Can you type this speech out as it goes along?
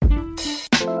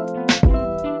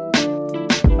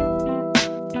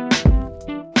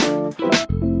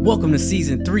Welcome to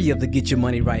Season 3 of the Get Your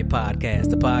Money Right podcast,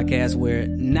 the podcast where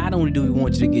not only do we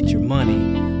want you to get your money,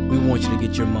 we want you to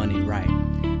get your money right.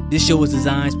 This show is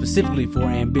designed specifically for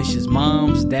ambitious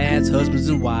moms, dads, husbands,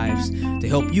 and wives to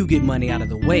help you get money out of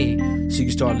the way so you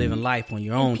can start living life on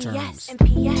your own terms.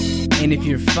 And if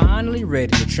you're finally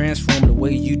ready to transform the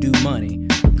way you do money,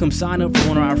 come sign up for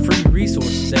one of our free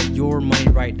resources at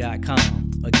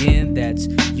yourmoneyright.com. Again, that's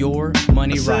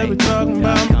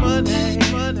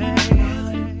yourmoneyright.com.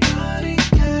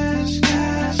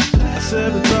 I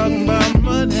said we're talking about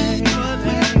money,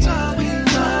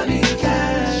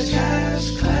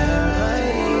 cash,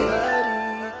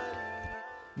 clarity.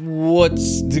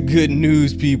 What's the good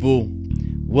news, people?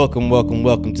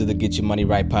 Welcome to the Get Your Money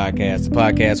Right podcast, the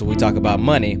podcast where we talk about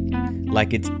money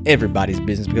like it's everybody's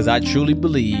business, because I truly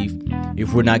believe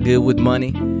if we're not good with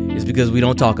money, it's because we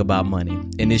don't talk about money.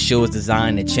 And this show is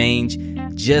designed to change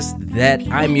just that.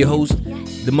 I'm your host,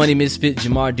 the Money Misfit,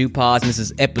 Jamar Dupas, and this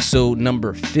is episode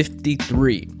number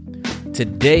 53.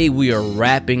 Today, we are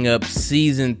wrapping up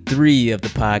season 3 of the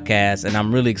podcast, and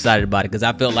I'm really excited about it because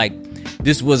I felt like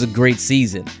this was a great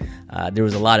season. There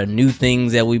was a lot of new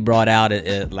things that we brought out,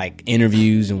 like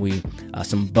interviews, and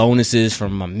some bonuses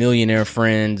from my millionaire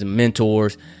friends and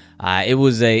mentors. It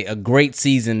was a great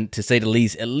season, to say the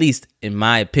least, at least in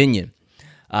my opinion.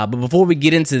 But before we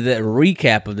get into the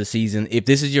recap of the season, if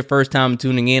this is your first time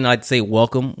tuning in, I'd like to say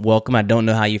welcome. I don't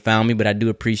know how you found me, but I do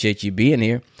appreciate you being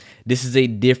here. This is a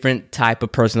different type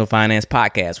of personal finance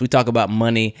podcast. We talk about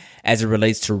money as it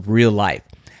relates to real life,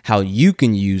 how you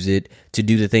can use it to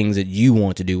do the things that you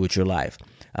want to do with your life,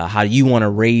 how you want to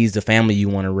raise the family you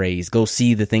want to raise, go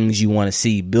see the things you want to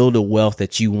see, build a wealth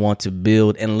that you want to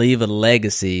build, and leave a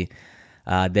legacy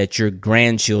that your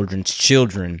grandchildren's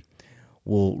children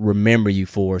will remember you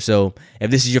for. So if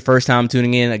this is your first time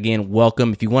tuning in, again,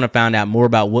 welcome. If you want to find out more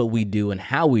about what we do and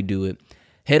how we do it,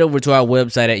 head over to our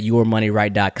website at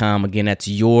yourmoneyright.com. Again, that's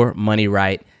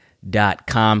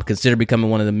yourmoneyright.com. Consider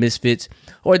becoming one of the misfits,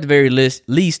 or at the very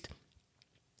least,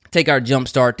 take our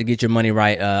Jumpstart to Get Your Money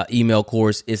Right email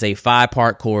course. It's a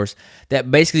 5-part course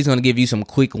that basically is going to give you some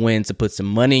quick wins to put some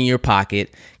money in your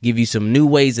pocket, give you some new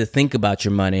ways to think about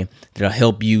your money that'll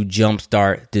help you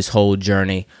jumpstart this whole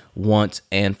journey once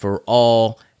and for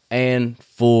all and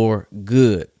for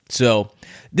good. So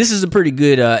this is a pretty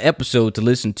good episode to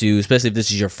listen to, especially if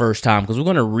this is your first time, because we're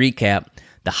going to recap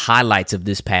the highlights of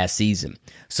this past season.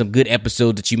 Some good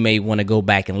episodes that you may want to go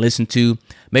back and listen to.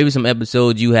 Maybe some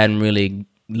episodes you hadn't really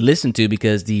listened to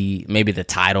because maybe the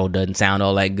title doesn't sound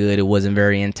all that good. It wasn't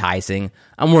very enticing.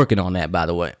 I'm working on that, by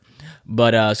the way.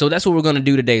 But so that's what we're going to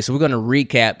do today. So we're going to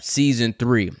recap season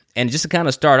 3. And just to kind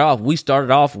of start off, we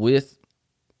started off with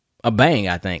a bang,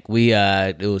 I think.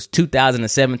 It was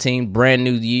 2017, brand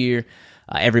new year.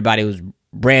 Everybody was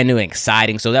brand new and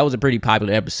exciting. So that was a pretty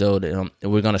popular episode.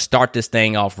 We're going to start this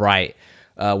thing off right.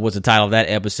 Was the title of that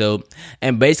episode.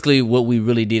 And basically what we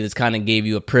really did is kind of gave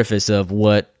you a preface of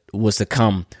what was to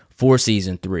come for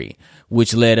season 3,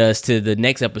 which led us to the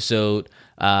next episode.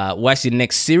 The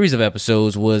next series of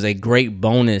episodes was a great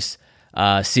bonus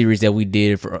series that we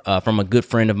did from a good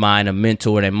friend of mine, a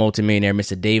mentor and multimillionaire,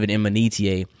 Mr. David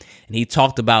Emanitier, and he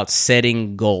talked about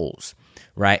setting goals,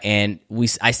 right? And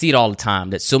I see it all the time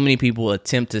that so many people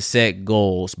attempt to set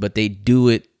goals, but they do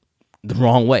it the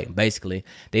wrong way. Basically,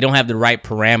 they don't have the right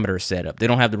parameters set up. They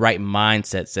don't have the right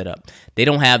mindset set up. They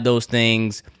don't have those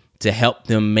things to help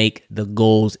them make the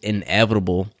goals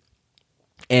inevitable.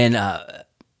 And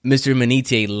Mr.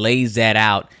 Emanitier lays that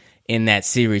out in that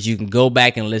series. You can go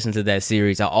back and listen to that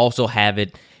series. I also have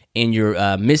it in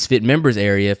your Misfit members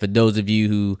area for those of you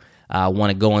who want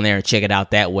to go in there and check it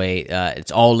out that way.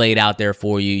 It's all laid out there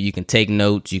for you. You can take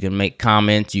notes. You can make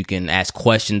comments. You can ask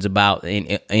questions about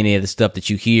any of the stuff that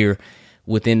you hear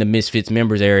within the Misfits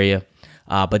members area.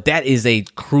 But that is a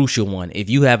crucial one.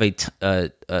 If you have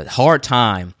a hard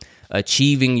time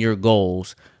achieving your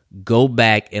goals, go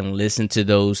back and listen to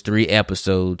those 3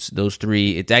 episodes.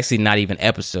 It's actually not even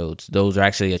episodes. Those are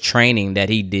actually a training that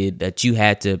he did that you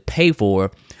had to pay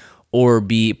for or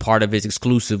be part of his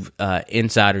exclusive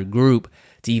insider group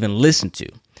to even listen to.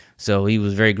 So he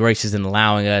was very gracious in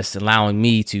allowing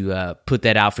me to put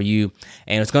that out for you.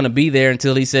 And it's going to be there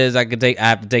until he says I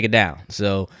have to take it down.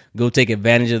 So go take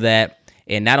advantage of that.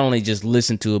 And not only just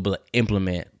listen to it, but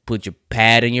implement. Put your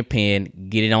pad and your pen,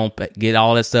 get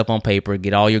all that stuff on paper,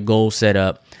 get all your goals set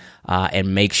up,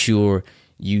 and make sure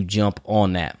you jump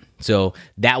on that. So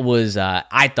that was,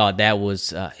 I thought that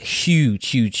was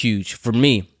huge for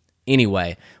me.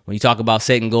 Anyway, when you talk about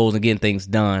setting goals and getting things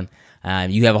done,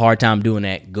 you have a hard time doing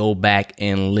that, go back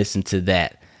and listen to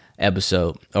that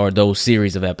episode or those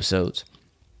series of episodes.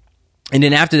 And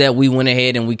then after that, we went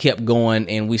ahead and we kept going,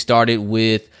 and we started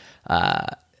with,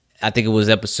 I think it was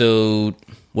episode,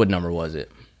 what number was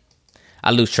it?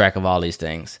 I lose track of all these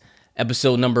things.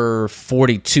 Episode number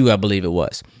 42, I believe it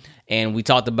was. And we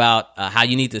talked about how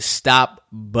you need to stop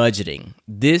budgeting.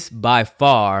 This, by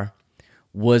far,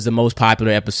 was the most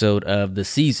popular episode of the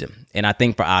season. And I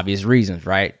think for obvious reasons,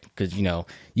 right? Because, you know,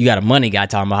 you got a money guy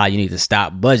talking about how you need to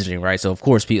stop budgeting, right? So, of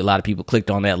course, a lot of people clicked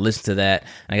on that, listened to that.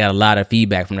 And I got a lot of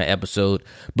feedback from that episode.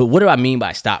 But what do I mean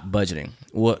by stop budgeting?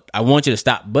 Well, I want you to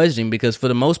stop budgeting because for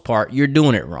the most part, you're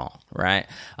doing it wrong, right?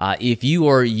 If you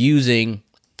are using,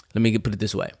 let me put it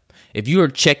this way. If you are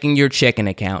checking your checking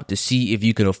account to see if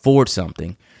you can afford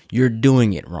something, you're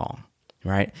doing it wrong,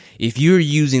 right? If you're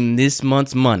using this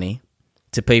month's money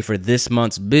to pay for this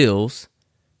month's bills,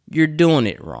 you're doing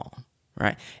it wrong,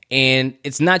 right? And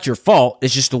it's not your fault.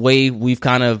 It's just the way we've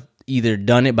kind of either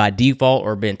done it by default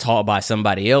or been taught by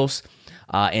somebody else.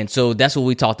 And so that's what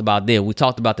we talked about there. We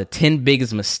talked about the 10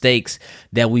 biggest mistakes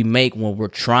that we make when we're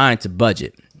trying to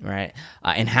budget, right?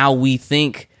 And how we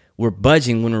think we're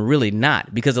budgeting when we're really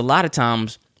not. Because a lot of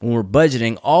times when we're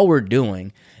budgeting, all we're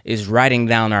doing is writing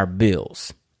down our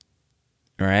bills.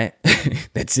 Right?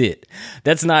 That's it.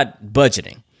 That's not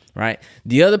budgeting, right?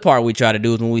 The other part we try to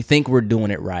do is when we think we're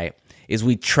doing it right is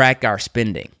we track our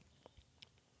spending.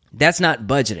 That's not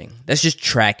budgeting. That's just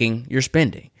tracking your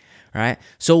spending, right?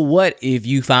 So what if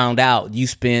you found out you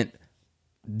spent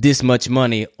this much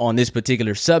money on this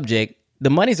particular subject? The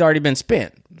money's already been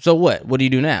spent. So what? What do you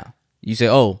do now? You say,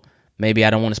 oh, maybe I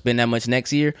don't want to spend that much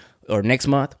next year or next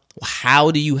month.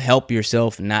 How do you help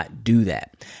yourself not do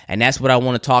that? And that's what I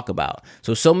want to talk about.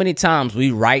 So many times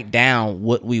we write down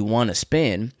what we want to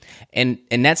spend, and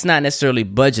that's not necessarily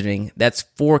budgeting, that's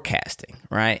forecasting,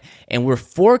 right? And we're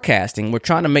forecasting, we're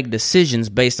trying to make decisions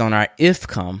based on our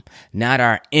income, not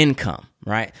our income,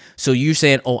 right? So you're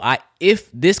saying,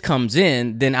 if this comes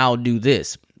in, then I'll do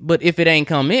this. But if it ain't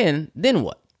come in, then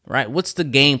what, right? What's the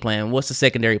game plan? What's the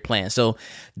secondary plan? So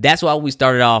that's why we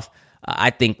started off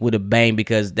I think with a bang,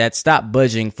 because that stop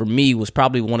budgeting for me was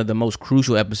probably one of the most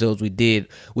crucial episodes we did,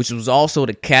 which was also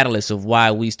the catalyst of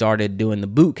why we started doing the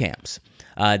boot camps.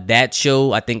 That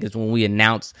show, I think, is when we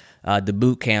announced the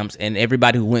boot camps, and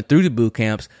everybody who went through the boot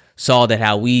camps saw that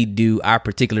how we do our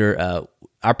particular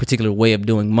way of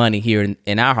doing money here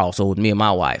in our household with me and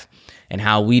my wife, and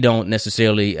how we don't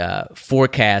necessarily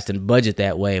forecast and budget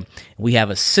that way. We have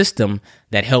a system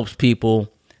that helps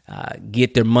people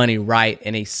get their money right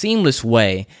in a seamless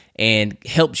way and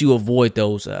helps you avoid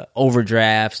those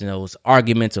overdrafts and those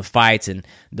arguments or fights and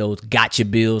those gotcha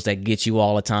bills that get you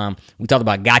all the time. We talked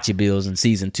about gotcha bills in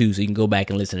season 2, so you can go back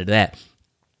and listen to that.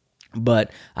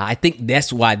 But I think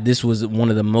that's why this was one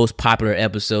of the most popular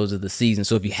episodes of the season.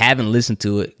 So if you haven't listened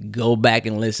to it, go back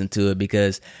and listen to it,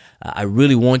 because I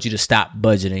really want you to stop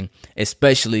budgeting,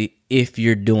 especially if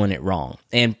you're doing it wrong.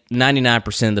 And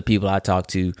 99% of the people I talk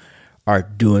to are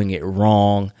doing it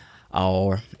wrong,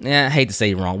 or I hate to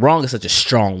say wrong. Wrong is such a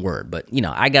strong word, but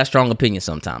I got strong opinions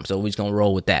sometimes, so we're just gonna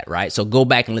roll with that, right? So go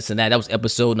back and listen to that. That was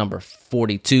episode number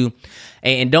 42,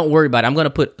 and don't worry about it. I'm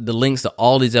gonna put the links to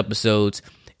all these episodes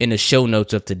in the show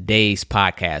notes of today's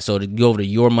podcast. So to go over to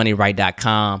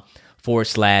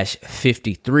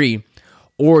yourmoneyright.com/53.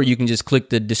 Or you can just click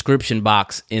the description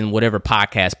box in whatever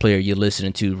podcast player you're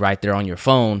listening to right there on your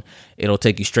phone. It'll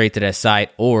take you straight to that site,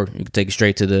 or you can take you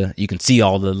straight to you can see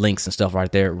all the links and stuff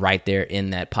right there in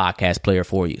that podcast player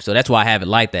for you. So that's why I have it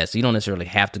like that. So you don't necessarily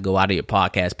have to go out of your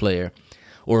podcast player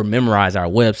or memorize our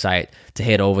website to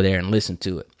head over there and listen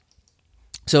to it.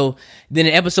 So then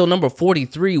in episode number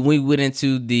 43, we went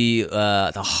into the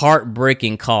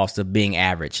heartbreaking cost of being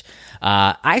average.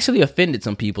 I actually offended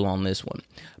some people on this one,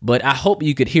 but I hope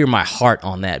you could hear my heart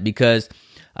on that, because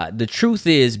the truth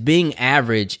is being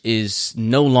average is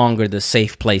no longer the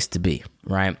safe place to be,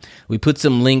 right? We put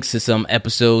some links to some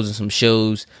episodes and some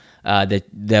shows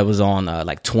that was on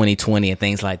like 2020 and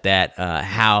things like that,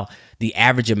 how the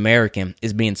average American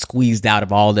is being squeezed out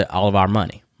of all of our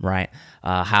money, right?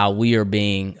 How we are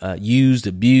being used,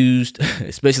 abused,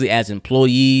 especially as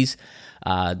employees,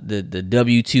 the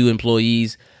W-2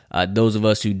 employees, those of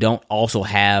us who don't also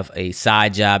have a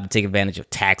side job to take advantage of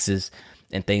taxes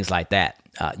and things like that.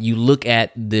 You look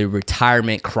at the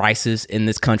retirement crisis in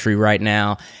this country right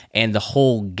now, and the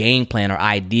whole game plan or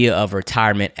idea of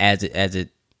retirement as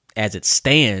it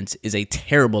stands is a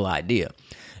terrible idea.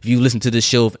 If you listen to this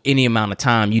show for any amount of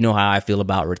time, you know how I feel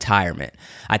about retirement.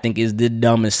 I think it's the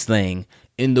dumbest thing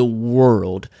in the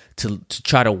world to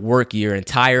try to work your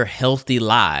entire healthy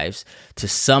lives to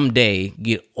someday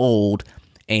get old,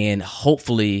 and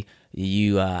hopefully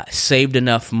you saved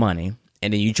enough money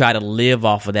and then you try to live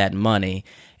off of that money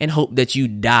and hope that you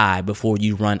die before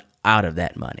you run out of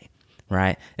that money,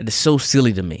 right? It is so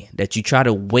silly to me that you try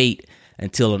to wait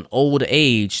until an old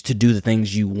age to do the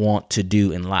things you want to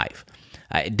do in life.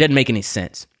 It doesn't make any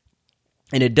sense.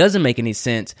 And it doesn't make any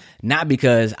sense, not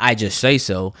because I just say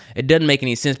so. It doesn't make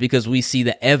any sense because we see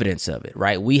the evidence of it,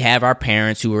 right? We have our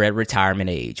parents who are at retirement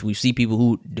age. We see people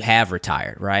who have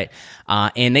retired, right?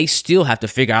 And they still have to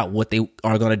figure out what they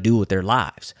are going to do with their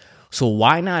lives. So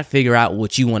why not figure out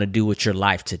what you want to do with your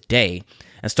life today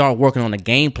and start working on a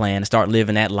game plan and start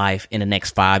living that life in the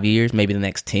next 5 years, maybe the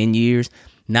next 10 years,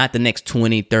 not the next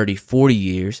 20, 30, 40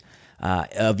 years.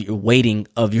 Of your waiting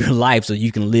of your life so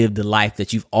you can live the life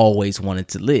that you've always wanted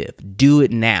to live. Do it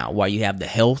now while you have the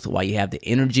health, while you have the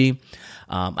energy.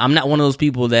 I'm not one of those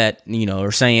people that,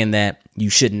 are saying that you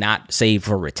should not save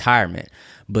for retirement.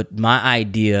 But my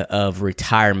idea of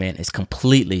retirement has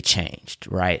completely changed,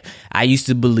 right? I used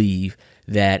to believe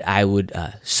that I would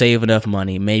save enough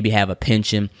money, maybe have a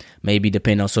pension, maybe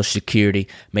depend on Social Security,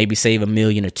 maybe save $1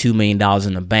 million or $2 million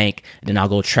in the bank, and then I'll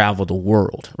go travel the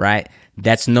world, right?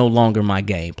 That's no longer my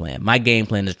game plan. My game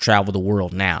plan is to travel the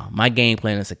world now. My game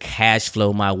plan is to cash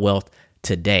flow my wealth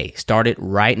today. Start it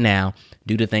right now.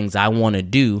 Do the things I want to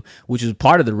do, which is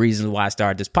part of the reason why I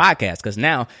started this podcast, because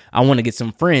now I want to get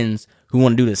some friends who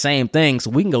want to do the same thing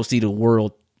so we can go see the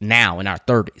world now in our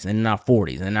 30s and in our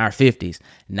 40s and in our 50s,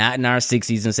 not in our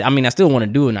 60s and I still want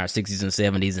to do it in our 60s and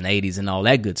 70s and 80s and all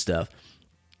that good stuff.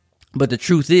 But the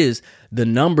truth is, the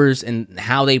numbers and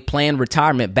how they planned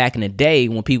retirement back in the day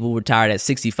when people retired at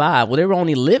 65, well, they were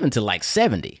only living to like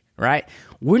 70, right?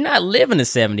 We're not living to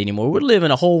 70 anymore. We're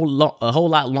living a whole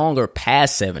lot longer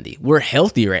past 70. We're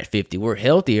healthier at 50. We're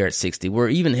healthier at 60. We're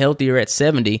even healthier at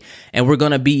 70, and we're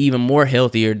going to be even more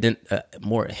healthier than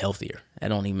healthier. That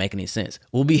don't even make any sense.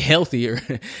 We'll be healthier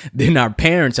than our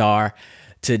parents are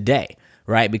today.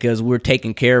 Right, because we're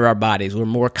taking care of our bodies. We're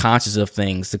more conscious of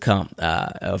things to come,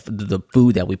 of the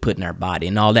food that we put in our body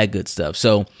and all that good stuff.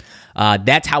 So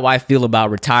that's how I feel about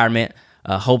retirement.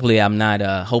 Hopefully, I'm not.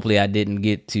 Hopefully, I didn't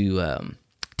get too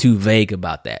vague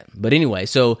about that. But anyway,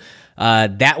 so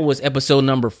that was episode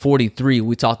number 43.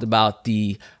 We talked about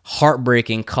the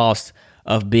heartbreaking cost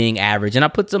of being average, and I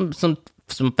put some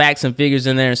facts and figures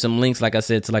in there and some links, like I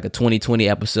said, to like a 2020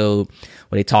 episode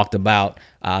where they talked about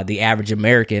the average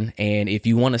American. And if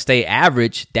you want to stay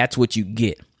average, that's what you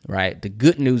get, right? The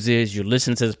good news is you're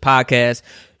listening to this podcast.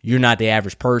 You're not the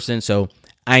average person. So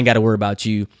I ain't got to worry about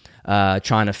you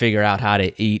trying to figure out how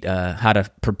to eat, how to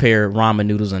prepare ramen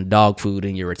noodles and dog food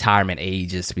in your retirement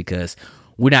ages, because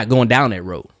we're not going down that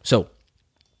road. So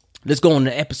let's go on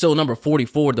to episode number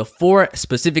 44, the 4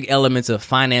 specific elements of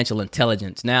financial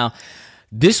intelligence. Now,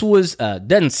 this was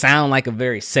doesn't sound like a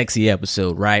very sexy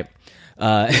episode, right?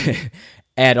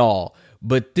 At all.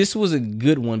 But this was a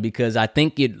good one because I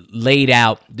think it laid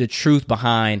out the truth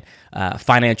behind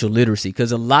financial literacy.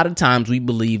 Because a lot of times we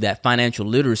believe that financial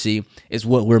literacy is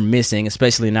what we're missing,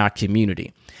 especially in our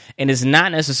community. And it's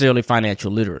not necessarily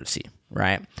financial literacy,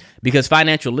 right? Because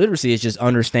financial literacy is just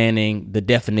understanding the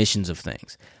definitions of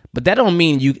things. But that don't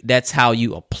mean that's how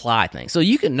you apply things. So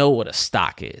you can know what a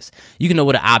stock is. You can know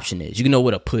what an option is. You can know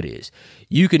what a put is.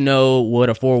 You can know what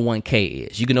a 401k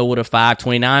is. You can know what a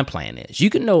 529 plan is. You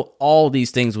can know all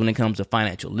these things when it comes to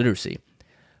financial literacy.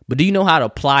 But do you know how to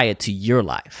apply it to your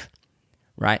life?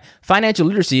 Right? Financial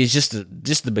literacy is just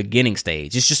the beginning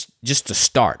stage. It's just the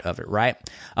start of it, right?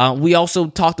 We also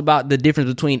talked about the difference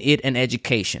between it and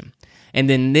education. And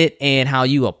then it and how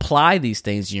you apply these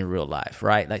things in your real life,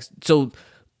 right? Like, so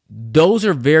those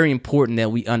are very important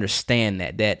that we understand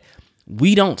that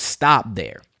we don't stop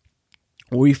there.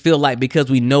 We feel like because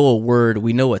we know a word,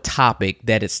 we know a topic,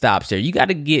 that it stops there. You got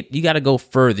to go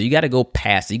further. You got to go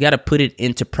past it. You got to put it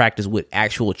into practice with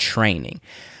actual training,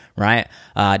 right?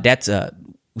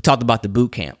 We talked about the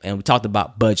boot camp and we talked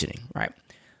about budgeting, right?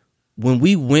 When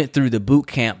we went through the boot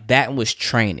camp, that was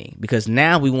training, because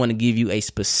now we want to give you a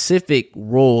specific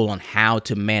role on how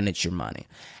to manage your money,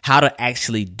 how to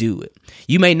actually do it.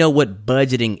 You may know what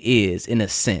budgeting is in a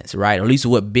sense, right? Or at least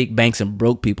what big banks and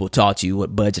broke people taught you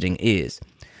what budgeting is.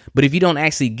 But if you don't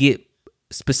actually get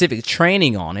specific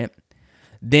training on it,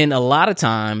 then a lot of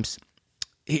times,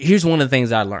 here's one of the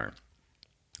things I learned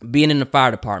being in the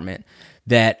fire department,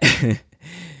 that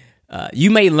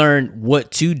you may learn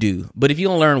what to do, but if you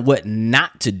don't learn what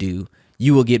not to do,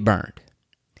 you will get burned.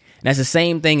 And that's the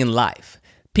same thing in life.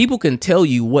 People can tell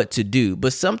you what to do,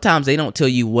 but sometimes they don't tell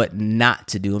you what not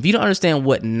to do. If you don't understand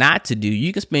what not to do,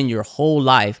 you can spend your whole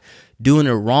life doing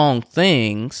the wrong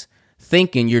things,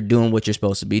 thinking you're doing what you're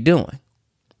supposed to be doing,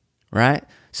 right?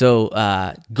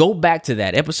 So go back to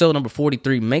that episode number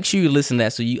 43. Make sure you listen to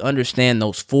that so you understand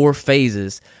those 4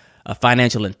 phases of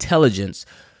financial intelligence.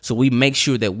 So we make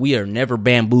sure that we are never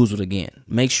bamboozled again.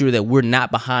 Make sure that we're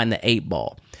not behind the 8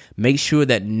 ball. Make sure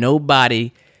that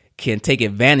nobody can take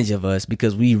advantage of us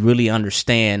because we really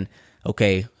understand,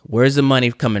 okay, where's the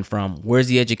money coming from? Where's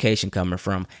the education coming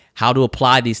from? How to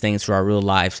apply these things to our real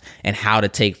lives and how to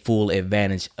take full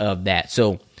advantage of that.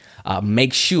 So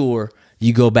make sure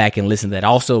you go back and listen to that. I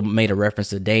also made a reference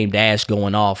to Dame Dash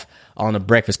going off on the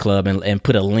Breakfast Club and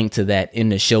put a link to that in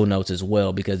the show notes as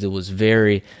well because it was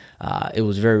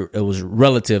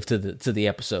relative to the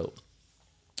episode.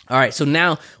 All right, so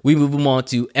now we move on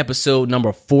to episode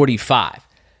number 45.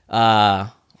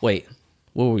 Wait,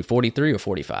 what were we, 43 or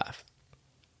 45?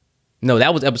 No,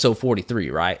 that was episode 43,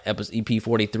 right? EP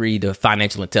 43, the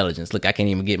financial intelligence. Look, I can't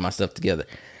even get my stuff together.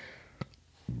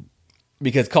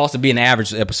 Because cost of being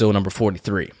average was episode number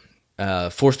 43.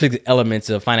 4 specific elements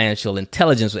of financial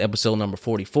intelligence was episode number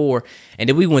 44. And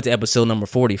then we went to episode number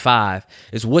 45,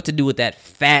 is what to do with that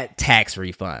fat tax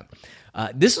refund.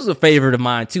 This was a favorite of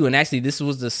mine too. And actually, this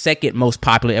was the second most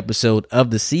popular episode of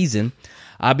the season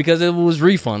because it was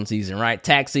refund season, right?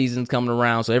 Tax season's coming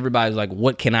around. So everybody's like,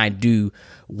 what can I do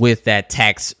with that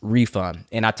tax refund?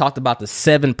 And I talked about the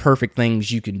 7 perfect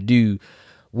things you can do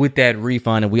with that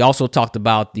refund. And we also talked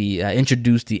about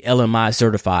introduced the LMI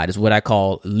certified, is what I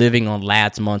call living on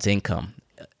last month's income.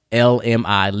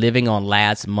 LMI, living on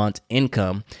last month's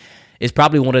income, is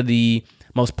probably one of the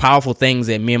most powerful things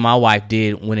that me and my wife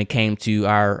did when it came to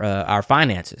our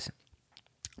finances,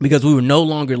 because we were no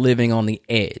longer living on the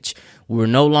edge. We were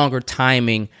no longer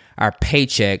timing our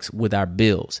paychecks with our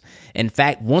bills. In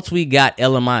fact, once we got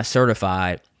LMI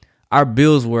certified, our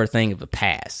bills were a thing of the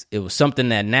past. It was something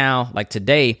that now, like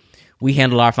today, we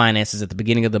handle our finances at the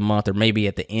beginning of the month or maybe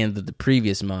at the end of the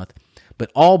previous month.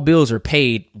 But all bills are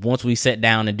paid once we sit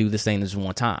down and do this thing this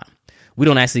one time. We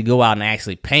don't actually go out and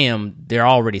actually pay them. They're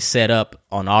already set up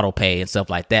on auto pay and stuff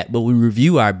like that. But we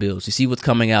review our bills. You see what's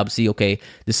coming up. See, okay,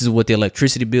 this is what the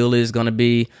electricity bill is going to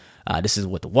be. This is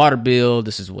what the water bill.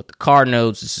 This is what the car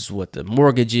notes. This is what the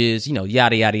mortgage is.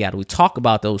 Yada, yada, yada. We talk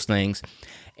about those things.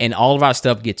 And all of our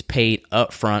stuff gets paid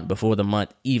up front before the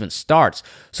month even starts.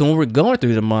 So when we're going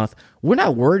through the month, we're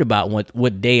not worried about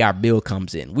what day our bill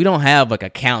comes in. We don't have like a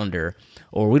calendar,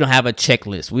 or we don't have a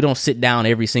checklist. We don't sit down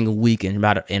every single week and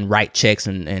write checks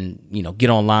and get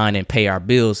online and pay our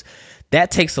bills.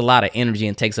 That takes a lot of energy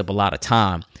and takes up a lot of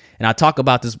time. And I talk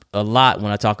about this a lot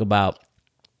when I talk about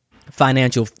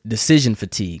financial decision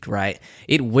fatigue, right?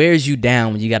 It wears you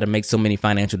down when you got to make so many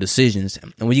financial decisions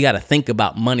and when you got to think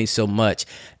about money so much,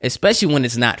 especially when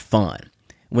it's not fun,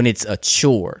 when it's a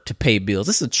chore to pay bills.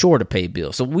 It's a chore to pay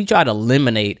bills. So we try to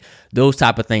eliminate those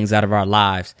type of things out of our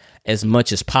lives as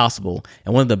much as possible.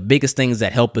 And one of the biggest things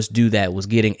that helped us do that was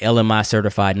getting LMI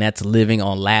certified, and that's living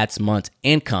on last month's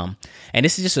income. And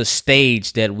this is just a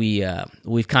stage that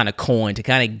we've kind of coined to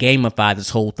kind of gamify this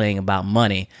whole thing about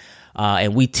money.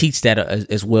 And we teach that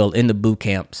as well in the boot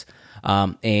camps.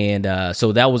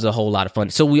 So that was a whole lot of fun.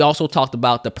 So we also talked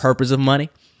about the purpose of money,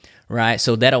 right?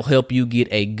 So that'll help you get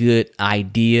a good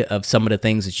idea of some of the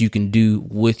things that you can do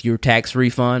with your tax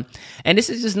refund. And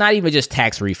this is just not even just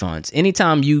tax refunds.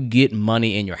 Anytime you get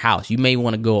money in your house, you may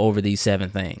want to go over these 7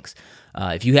 things.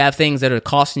 If you have things that are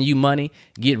costing you money,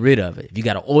 get rid of it. If you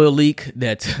got an oil leak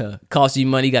that's costing you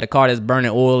money, you got a car that's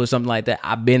burning oil or something like that,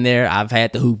 I've been there. I've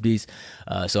had to hoop these.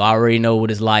 So I already know what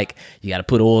it's like. You got to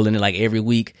put oil in it like every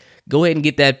week. Go ahead and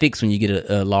get that fixed when you get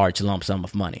a large lump sum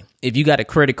of money. If you got a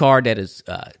credit card that is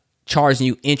charging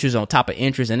you interest on top of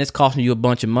interest and it's costing you a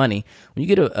bunch of money, when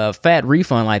you get a fat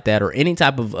refund like that or any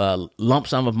type of lump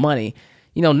sum of money,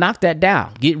 knock that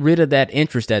down. Get rid of that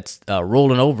interest that's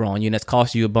rolling over on you and that's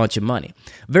costing you a bunch of money.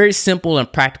 Very simple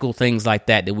and practical things like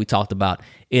that we talked about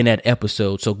in that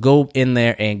episode. So go in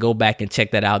there and go back and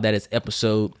check that out. That is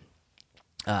episode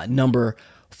number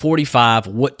 45,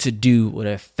 what to do with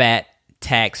a fat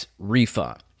tax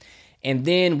refund. And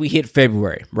then we hit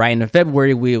February, right? And in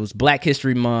February, it was Black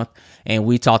History Month, and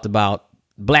we talked about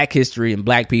Black history and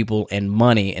Black people and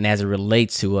money and as it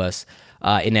relates to us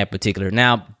in that particular.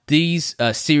 Now, these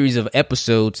series of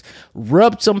episodes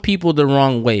rubbed some people the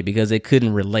wrong way because they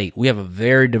couldn't relate. We have a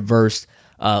very diverse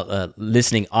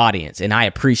listening audience, and I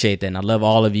appreciate that, and I love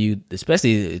all of you.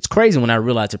 Especially, it's crazy when I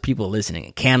realize there are people listening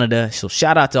in Canada. So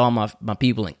shout out to all my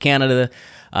people in Canada,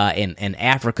 and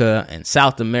Africa, and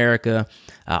South America.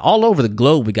 All over the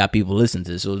globe, we got people listening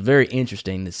to this, so it's very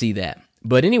interesting to see that.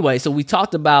 But anyway, so we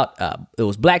talked about, it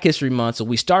was Black History Month, so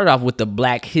we started off with the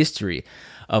Black history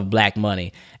of Black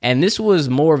money. And this was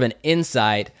more of an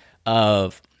insight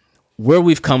of where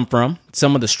we've come from,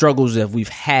 some of the struggles that we've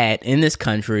had in this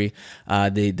country,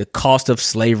 the cost of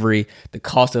slavery, the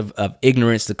cost of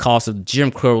ignorance, the cost of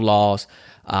Jim Crow laws.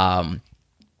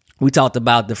 We talked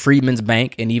about the Freedmen's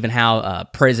Bank and even how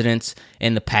presidents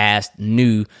in the past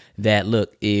knew that,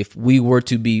 look, if we were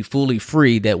to be fully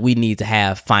free, that we need to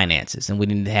have finances and we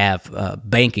need to have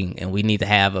banking and we need to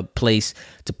have a place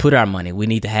to put our money. We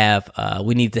need to have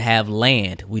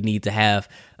land. We need to have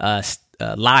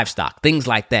livestock, things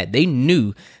like that. They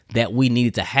knew that we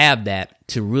needed to have that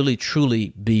to really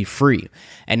truly be free.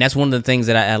 And that's one of the things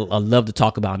that I love to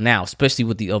talk about now, especially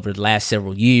with over the last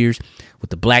several years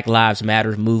with the Black Lives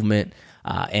Matter movement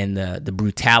and the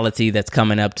brutality that's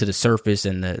coming up to the surface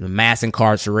and the mass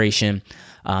incarceration.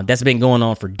 That's been going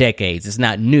on for decades. It's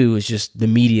not new. It's just the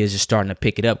media is just starting to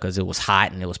pick it up because it was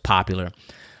hot and it was popular.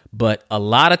 But a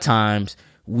lot of times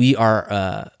we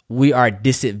are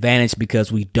disadvantaged because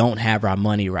we don't have our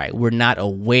money right. We're not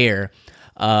aware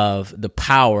of the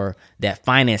power that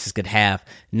finances could have,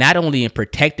 not only in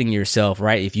protecting yourself,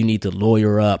 right? If you need to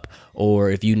lawyer up or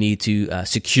if you need to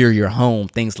secure your home,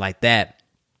 things like that.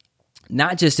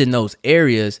 Not just in those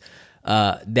areas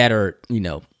that are,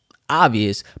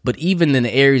 obvious, but even in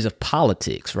the areas of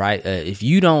politics, right? If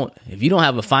you don't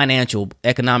have a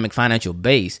economic financial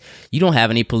base, you don't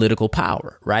have any political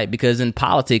power, right? Because in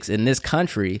politics in this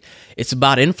country, it's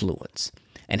about influence,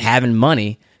 and having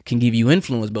money can give you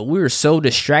influence, but we're so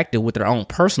distracted with our own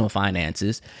personal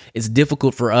finances, it's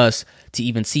difficult for us to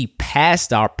even see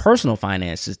past our personal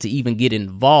finances to even get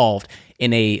involved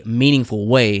in a meaningful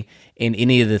way in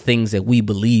any of the things that we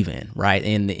believe in, right?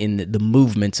 In the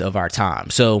movements of our time.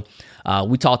 So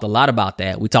we talked a lot about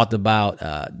that. We talked about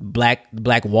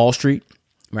Black Wall Street,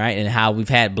 right? And how we've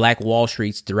had Black Wall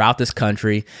Streets throughout this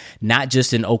country, not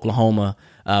just in Oklahoma,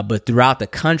 but throughout the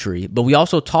country. But we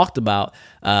also talked about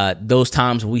those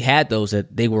times we had those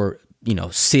that they were,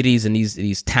 cities and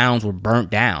these towns were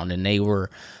burnt down and they were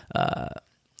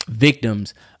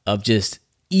victims of just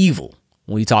evil.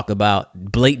 When we talk about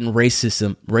blatant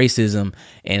racism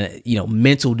and,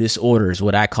 mental disorders,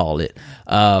 what I call it,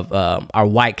 of our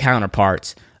white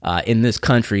counterparts in this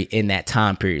country in that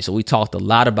time period. So we talked a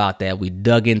lot about that. We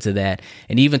dug into that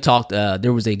and even talked,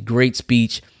 there was a great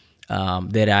speech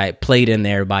that I played in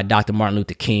there by Dr. Martin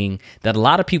Luther King that a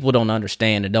lot of people don't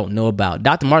understand and don't know about.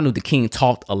 Dr. Martin Luther King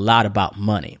talked a lot about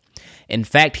money. In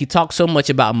fact, he talked so much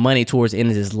about money towards the end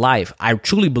of his life. I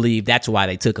truly believe that's why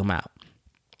they took him out.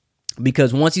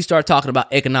 Because once he started talking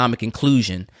about economic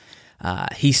inclusion,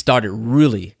 he started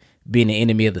really being the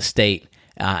enemy of the state.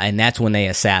 And that's when they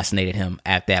assassinated him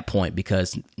at that point,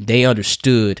 because they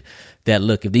understood that,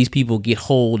 look, if these people get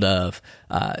hold of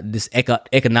this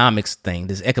economics thing,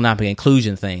 this economic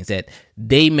inclusion things, that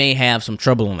they may have some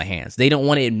trouble on their hands. They don't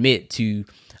want to admit to,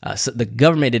 so the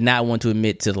government did not want to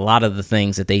admit to a lot of the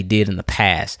things that they did in the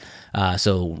past.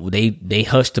 So they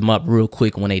hushed them up real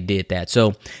quick when they did that.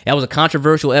 So that was a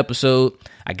controversial episode.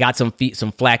 I got some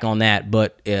flack on that,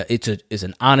 but it's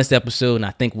an honest episode, and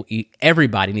I think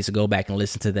everybody needs to go back and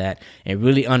listen to that and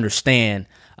really understand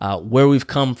where we've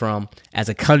come from as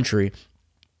a country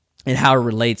and how it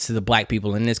relates to the Black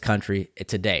people in this country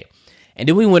today. And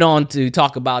then we went on to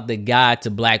talk about the Guide to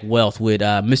Black Wealth with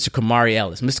Mr. Kamari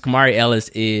Ellis. Mr. Kamari Ellis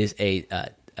is a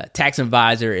tax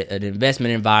advisor, an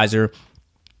investment advisor.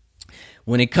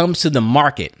 When it comes to the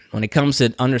market, when it comes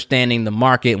to understanding the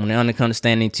market, when it comes to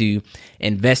understanding to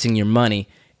investing your money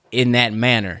in that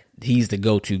manner, he's the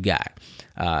go-to guy.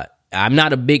 I'm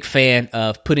not a big fan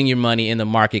of putting your money in the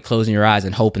market, closing your eyes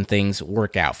and hoping things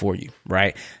work out for you,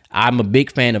 right? I'm a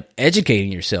big fan of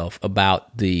educating yourself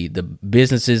about the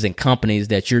businesses and companies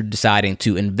that you're deciding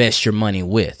to invest your money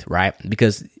with, right?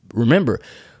 Because remember,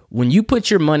 when you put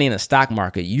your money in a stock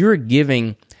market, you're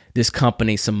giving this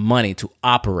company some money to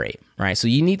operate, right? So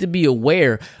you need to be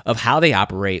aware of how they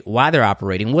operate, why they're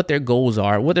operating, what their goals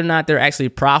are, whether or not they're actually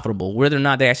profitable, whether or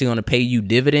not they're actually going to pay you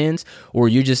dividends, or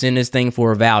you're just in this thing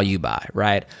for a value buy,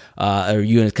 right? Or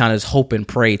you're in kind of this hope and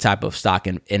pray type of stock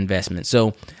investment.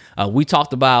 So we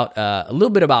talked about a little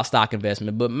bit about stock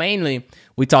investment, but mainly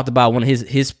we talked about one of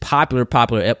his popular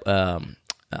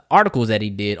articles that he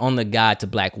did on the Guide to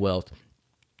Black Wealth.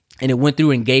 And it went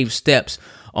through and gave steps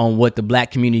on what the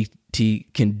Black community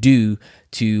can do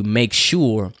to make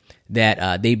sure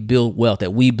that they build wealth,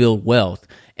 that we build wealth.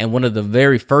 And one of the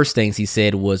very first things he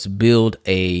said was build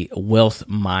a wealth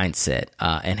mindset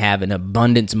and have an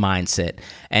abundance mindset.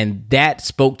 And that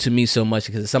spoke to me so much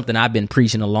because it's something I've been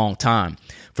preaching a long time.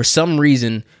 For some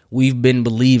reason, we've been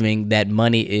believing that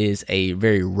money is a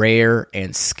very rare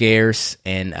and scarce,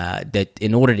 and that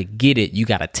in order to get it, you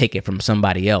got to take it from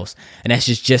somebody else. And that's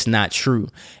just not true.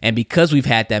 And because we've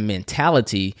had that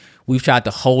mentality, we've tried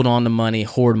to hold on to money,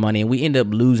 hoard money, and we end up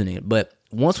losing it. But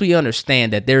once we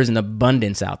understand that there's an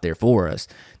abundance out there for us,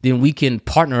 then we can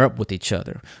partner up with each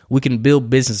other. We can build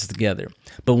businesses together.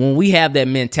 But when we have that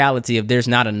mentality of there's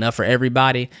not enough for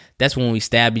everybody, that's when we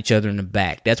stab each other in the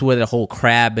back. That's where the whole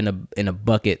crab in a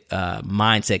bucket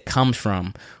mindset comes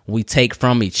from. We take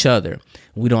from each other.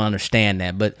 We don't understand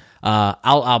that. But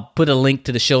I'll put a link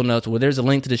to the show notes. Well, there's a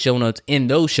link to the show notes in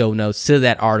those show notes to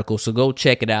that article. So go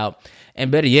check it out. And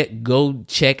better yet, go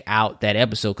check out that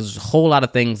episode because there's a whole lot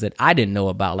of things that I didn't know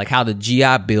about, like how the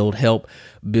GI Bill helped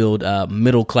build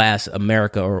middle-class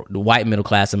America, or the white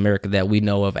middle-class America that we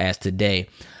know of as today.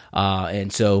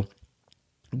 And so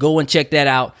go and check that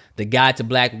out, The Guide to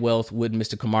Black Wealth with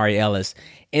Mr. Kamari Ellis.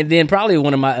 And then probably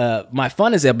one of my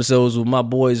funnest episodes with my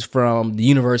boys from the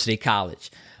University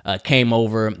College. Came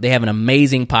over. They have an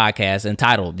amazing podcast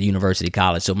entitled The University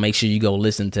College. So make sure you go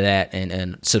listen to that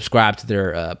and subscribe to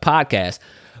their podcast.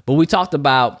 But we talked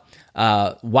about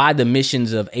why the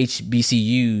missions of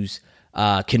HBCUs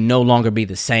can no longer be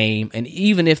the same. And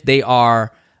even if they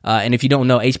are, and if you don't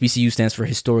know, HBCU stands for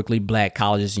Historically Black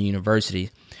Colleges and Universities.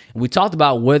 And we talked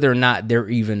about whether or not they're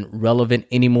even relevant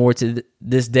anymore to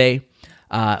this day.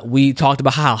 We talked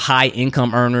about how high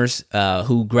income earners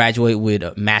who graduate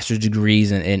with master's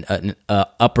degrees and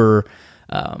upper,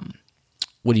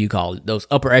 what do you call it? Those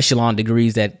upper echelon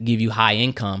degrees that give you high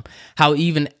income. How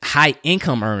even high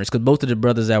income earners, because both of the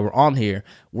brothers that were on here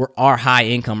are high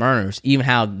income earners, even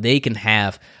how they can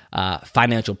have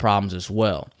financial problems as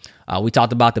well. We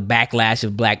talked about the backlash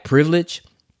of black privilege.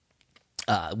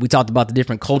 We talked about the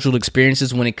different cultural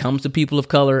experiences when it comes to people of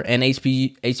color and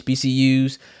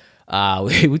HBCUs.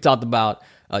 We talked about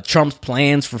Trump's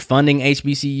plans for funding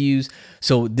HBCUs.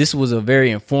 So this was a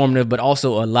very informative, but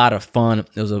also a lot of fun.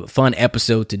 It was a fun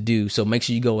episode to do. So make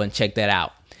sure you go and check that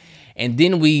out. And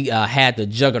then we had the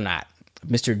juggernaut,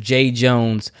 Mr. Jay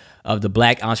Jones of the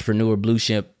Black Entrepreneur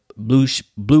Blueprint,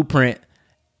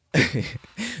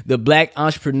 the Black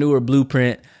Entrepreneur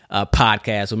Blueprint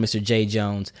podcast with Mr. Jay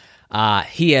Jones.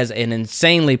 He has an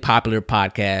insanely popular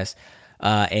podcast.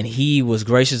 And he was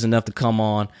gracious enough to come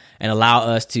on and allow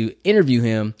us to interview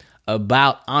him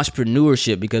about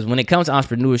entrepreneurship, because when it comes to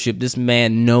entrepreneurship, this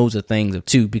man knows a thing or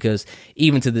two, because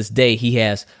even to this day, he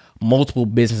has multiple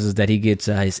businesses that he gets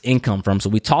his income from.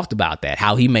 So we talked about that,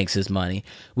 how he makes his money.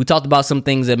 We talked about some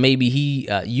things that maybe he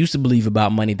used to believe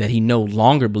about money that he no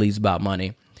longer believes about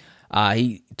money.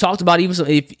 He talked about even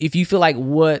if you feel like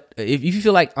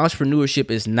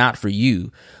entrepreneurship is not for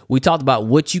you, we talked about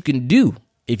what you can do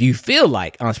if you feel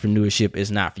like entrepreneurship is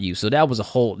not for you. So that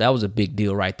was a big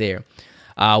deal right there.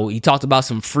 He talked about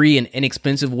some free and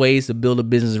inexpensive ways to build a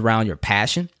business around your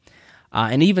passion.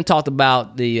 And he even talked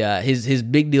about his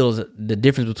big deal is the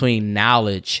difference between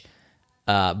knowledge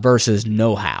versus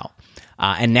know-how.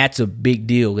 And that's a big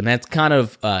deal. And that's kind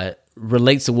of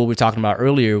relates to what we were talking about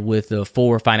earlier with the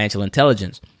four phases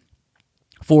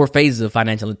of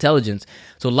financial intelligence.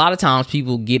 So a lot of times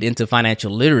people get into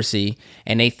financial literacy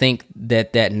and they think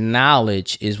that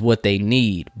knowledge is what they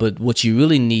need. But what you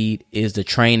really need is the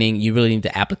training. You really need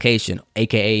the application,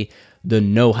 aka the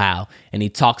know-how. And he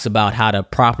talks about how to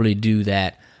properly do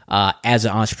that as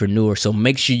an entrepreneur. So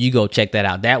make sure you go check that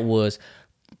out. That was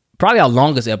probably our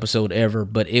longest episode ever,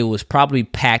 but it was probably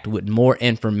packed with more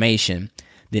information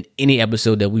than any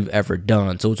episode that we've ever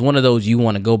done. So it's one of those you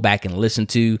want to go back and listen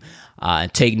to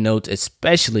and take notes,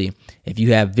 especially if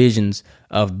you have visions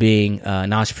of being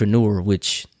an entrepreneur,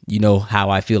 which you know how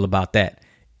I feel about that.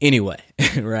 Anyway,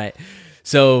 right?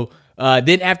 So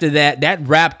then after that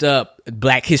wrapped up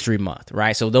Black History Month,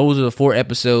 right? So those are the 4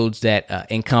 episodes that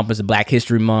encompass the Black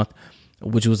History Month,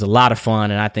 which was a lot of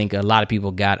fun, and I think a lot of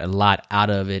people got a lot out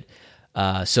of it.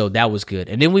 So that was good.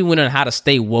 And then we went on how to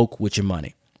stay woke with your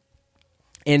money.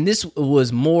 And this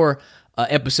was more an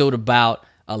episode about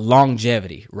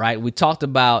longevity, right? We talked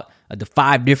about the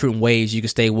 5 different ways you can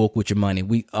stay woke with your money.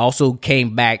 We also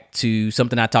came back to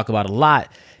something I talk about a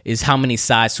lot, is how many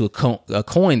sides to a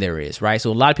coin there is, right?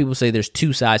 So a lot of people say there's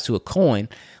 2 sides to a coin.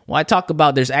 Well, I talk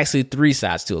about there's actually 3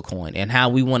 sides to a coin, and how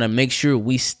we want to make sure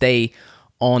we stay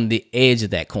on the edge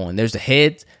of that coin. There's the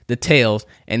heads, the tails,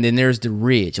 and then there's the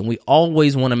ridge. And we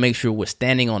always want to make sure we're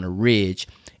standing on the ridge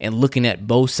and looking at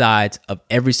both sides of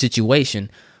every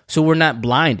situation, so we're not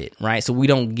blinded, right? So we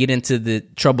don't get into the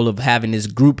trouble of having this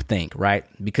group think, right?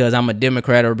 Because I'm a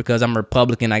Democrat or because I'm a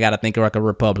Republican, I got to think like a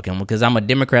Republican. Because I'm a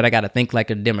Democrat, I got to think like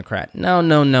a Democrat.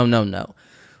 No.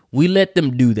 We let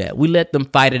them do that. We let them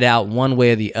fight it out one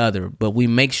way or the other, but we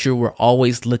make sure we're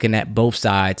always looking at both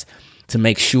sides to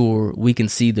make sure we can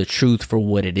see the truth for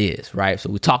what it is, right? So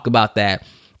we talk about that.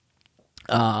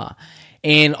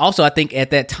 And also, I think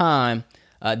at that time,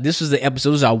 this was the episode,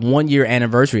 it was our 1 year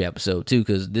anniversary episode too,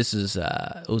 because this is,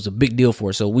 it was a big deal for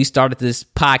us. So we started this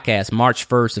podcast March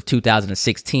 1st of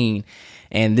 2016,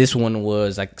 and this one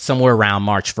was like somewhere around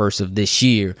March 1st of this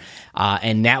year.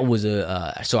 And that was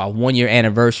so our 1 year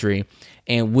anniversary,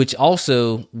 and which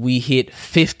also we hit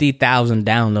 50,000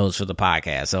 downloads for the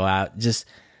podcast. So I just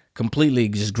completely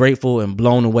just grateful and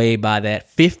blown away by that.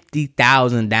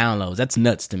 50,000 downloads. That's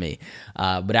nuts to me.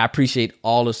 But I appreciate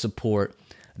all the support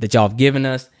that y'all have given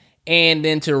us. And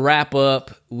then to wrap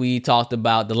up, we talked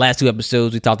about the last two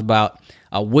episodes. We talked about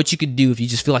what you could do if you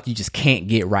just feel like you just can't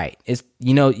get right. It's,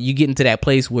 you get into that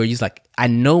place where you're just like, I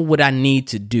know what I need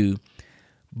to do,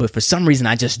 but for some reason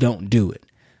I just don't do it.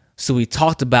 So we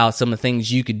talked about some of the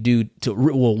things you could do to,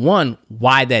 well, one,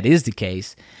 why that is the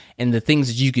case, and the things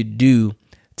that you could do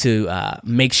to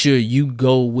make sure you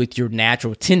go with your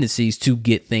natural tendencies to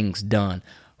get things done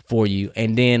for you.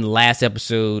 And then last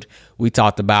episode, we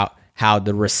talked about how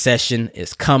the recession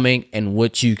is coming and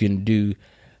what you can do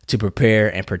to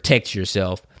prepare and protect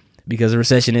yourself, because the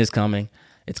recession is coming.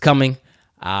 It's coming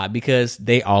because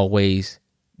they always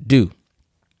do.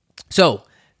 So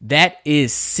that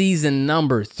is season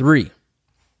number 3.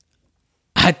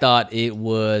 I thought it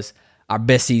was our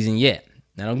best season yet.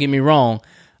 Now, don't get me wrong.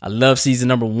 I love season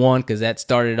number 1 because that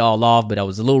started it all off, but I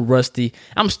was a little rusty.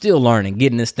 I'm still learning,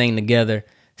 getting this thing together.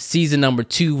 Season number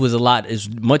 2 is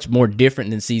much more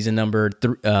different than season number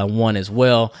 1 as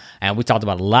well. And we talked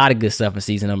about a lot of good stuff in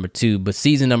season number 2. But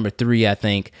season number 3, I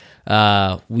think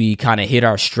we kind of hit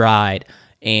our stride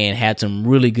and had some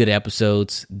really good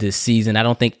episodes this season. I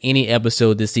don't think any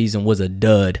episode this season was a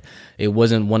dud. It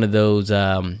wasn't one of those,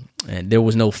 there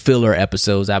was no filler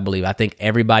episodes, I believe. I think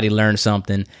everybody learned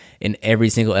something in every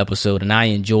single episode, and I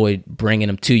enjoyed bringing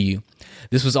them to you.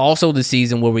 This was also the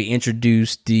season where we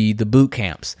introduced the boot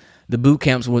camps. The boot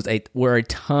camps were a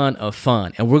ton of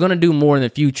fun, and we're going to do more in the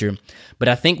future, but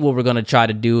I think what we're going to try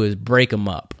to do is break them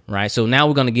up, right? So now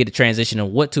we're going to get a transition of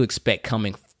what to expect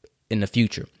coming in the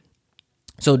future.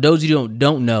 So those of you who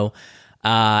don't know,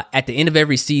 at the end of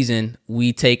every season,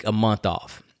 we take a month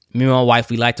off. Me and my wife,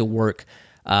 we like to work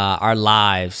our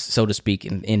lives, so to speak,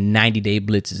 in 90-day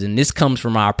blitzes. And this comes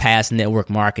from our past network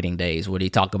marketing days where they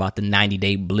talk about the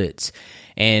 90-day blitz.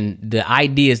 And the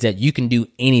idea is that you can do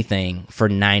anything for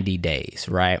 90 days,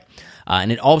 right?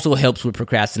 And it also helps with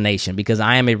procrastination because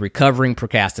I am a recovering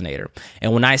procrastinator.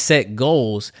 And when I set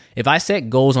goals, if I set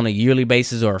goals on a yearly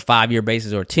basis or a 5-year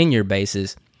basis or a 10-year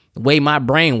basis, the way my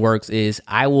brain works is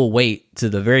I will wait to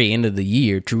the very end of the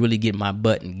year to really get my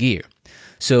butt in gear.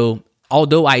 So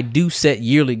although I do set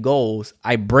yearly goals,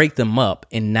 I break them up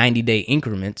in 90-day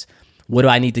increments. What do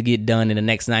I need to get done in the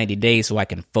next 90 days so I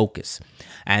can focus?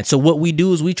 And so what we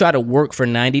do is we try to work for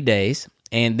 90 days,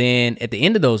 and then at the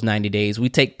end of those 90 days, we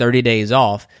take 30 days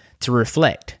off to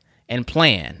reflect and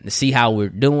plan to see how we're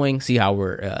doing, see how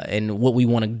we're, and what we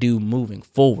want to do moving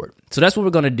forward. So that's what we're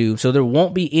going to do. So there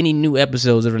won't be any new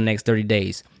episodes over the next 30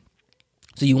 days.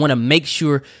 So you want to make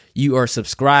sure you are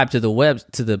subscribed to the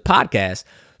podcast.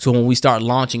 So when we start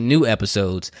launching new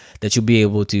episodes, that you'll be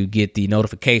able to get the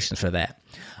notifications for that.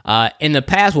 In the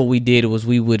past, what we did was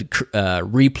we would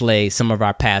replay some of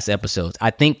our past episodes.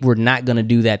 I think we're not going to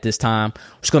do that this time.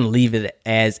 We're just going to leave it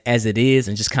as it is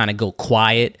and just kind of go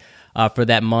quiet for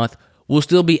that month. We'll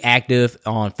still be active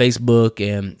on Facebook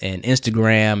and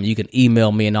Instagram. You can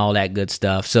email me and all that good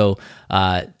stuff. So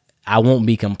I won't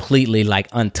be completely like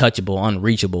untouchable,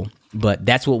 unreachable. But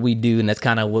that's what we do, and that's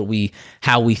kind of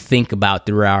how we think about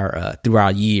through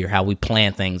our year, how we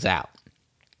plan things out.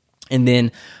 And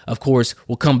then, of course,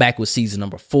 we'll come back with season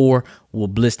number 4. We'll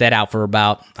blitz that out for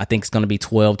about, I think it's going to be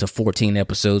 12 to 14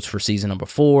 episodes for season number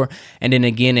 4. And then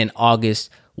again in August,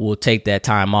 we'll take that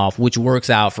time off, which works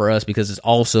out for us because it's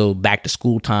also back to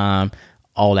school time,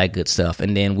 all that good stuff.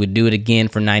 And then we'll do it again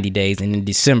for 90 days. And in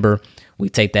December, we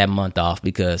take that month off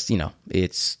because,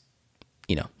 it's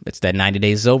that 90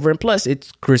 days is over. And plus, it's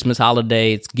Christmas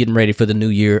holiday. It's getting ready for the new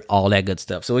year, all that good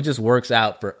stuff. So it just works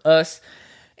out for us.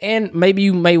 And maybe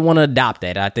you may want to adopt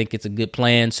that. I think it's a good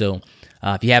plan. So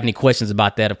if you have any questions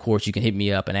about that, of course, you can hit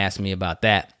me up and ask me about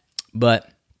that. But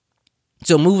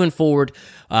So moving forward,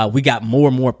 we got more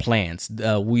and more plans.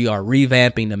 We are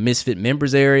revamping the Misfit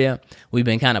members area. We've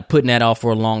been kind of putting that off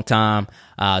for a long time.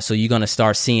 So you're going to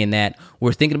start seeing that.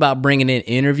 We're thinking about bringing in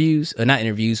not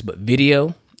interviews, but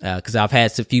video. Because I've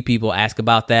had a few people ask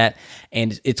about that.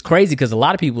 And it's crazy because a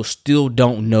lot of people still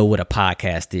don't know what a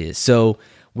podcast is. So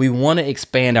we want to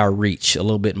expand our reach a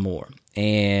little bit more.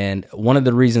 And one of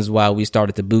the reasons why we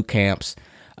started the boot camps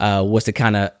was to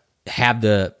kind of have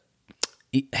the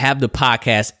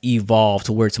podcast evolve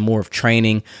to where it's more of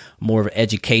training, more of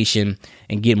education,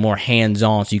 and get more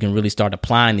hands-on so you can really start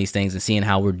applying these things and seeing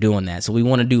how we're doing that. So we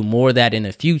want to do more of that in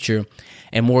the future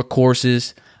and more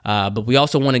courses, but we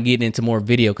also want to get into more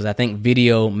video because I think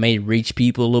video may reach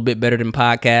people a little bit better than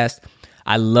podcasts.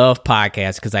 I love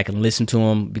podcasts because I can listen to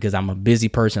them because I'm a busy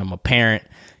person. I'm a parent,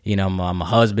 I'm a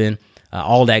husband,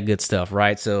 all that good stuff,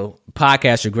 right? So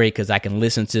podcasts are great because I can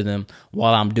listen to them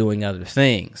while I'm doing other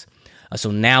things. So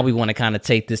now we want to kind of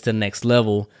take this to the next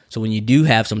level. So when you do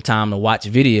have some time to watch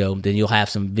video, then you'll have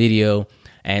some video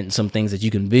and some things that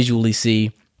you can visually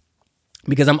see.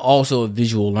 Because I'm also a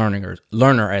visual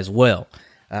learner as well.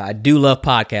 I do love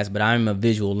podcasts, but I'm a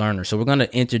visual learner. So we're going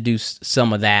to introduce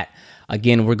some of that.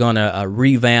 Again, we're going to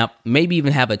revamp, maybe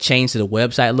even have a change to the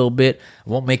website a little bit. I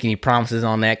won't make any promises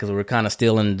on that because we're kind of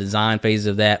still in the design phase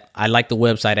of that. I like the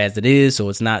website as it is, so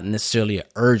it's not necessarily an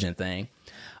urgent thing.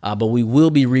 But we will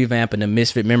be revamping the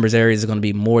Misfit members area. There's going to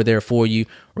be more there for you.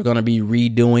 We're going to be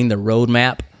redoing the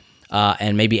roadmap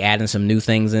and maybe adding some new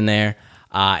things in there.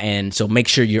 And so make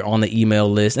sure you're on the email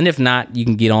list. And if not, you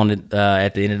can get on it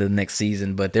at the end of the next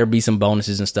season. But there'll be some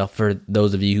bonuses and stuff for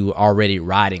those of you who are already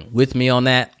riding with me on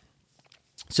that.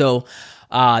 So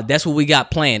that's what we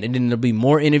got planned. And then there'll be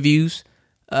more interviews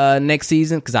next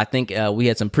season because I think we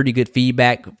had some pretty good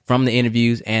feedback from the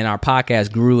interviews. And our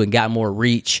podcast grew and got more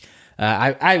reach.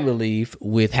 I believe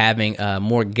with having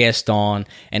more guests on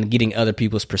and getting other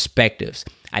people's perspectives.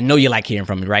 I know you like hearing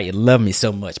from me, right? You love me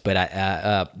so much,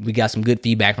 but we got some good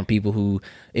feedback from people who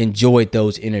enjoyed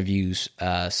those interviews.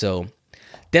 So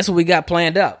that's what we got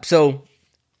planned up. So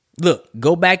look,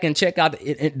 go back and check out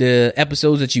the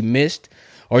episodes that you missed,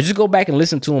 or just go back and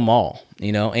listen to them all,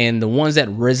 and the ones that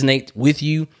resonate with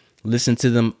you, listen to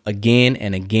them again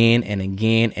and again and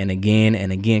again and again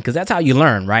and again, because that's how you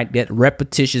learn, right? That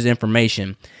repetitious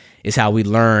information is how we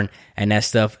learn, and that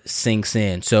stuff sinks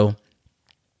in. So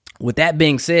with that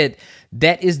being said,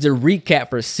 that is the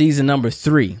recap for season number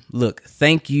 3. Look,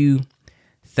 thank you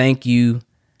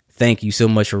so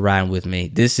much for riding with me.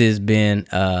 This has been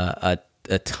a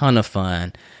ton of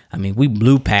fun. I mean, we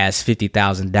blew past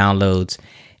 50,000 downloads,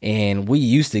 and we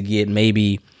used to get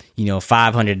maybe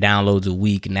 500 downloads a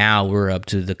week. Now we're up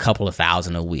to the couple of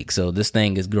thousand a week. So this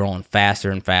thing is growing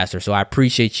faster and faster. So I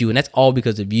appreciate you. And that's all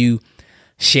because of you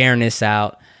sharing this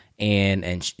out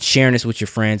and sharing this with your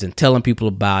friends and telling people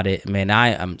about it. Man, I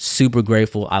am super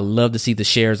grateful. I love to see the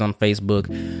shares on Facebook.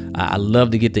 I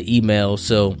love to get the emails.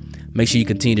 So make sure you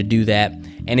continue to do that.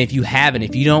 And if you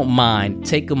don't mind,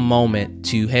 take a moment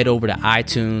to head over to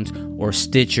iTunes or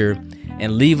Stitcher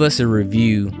and leave us a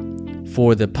review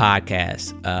for the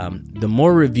podcast. The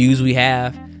more reviews we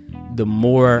have, the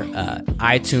more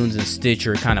iTunes and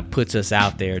Stitcher kind of puts us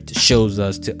out there, to shows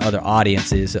us to other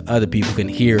audiences so other people can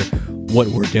hear what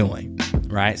we're doing,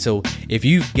 right? So if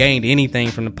you've gained anything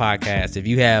from the podcast, if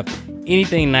you have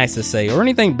anything nice to say or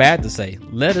anything bad to say,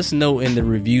 let us know in the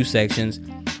review sections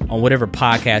on whatever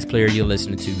podcast player you're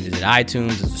listening to. Is it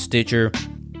iTunes? Is it Stitcher?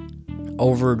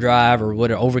 Overdrive or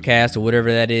whatever, Overcast or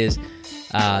whatever that is.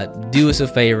 Do us a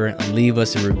favor and leave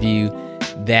us a review.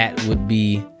 That would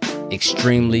be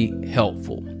extremely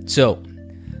helpful. So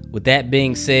with that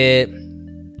being said,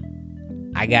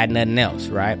 I got nothing else,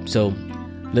 right? So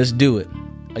let's do it.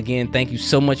 Again, thank you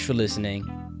so much for listening.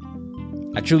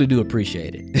 I truly do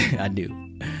appreciate it. I do.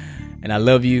 And I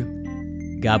love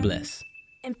you. God bless.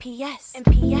 And P.S.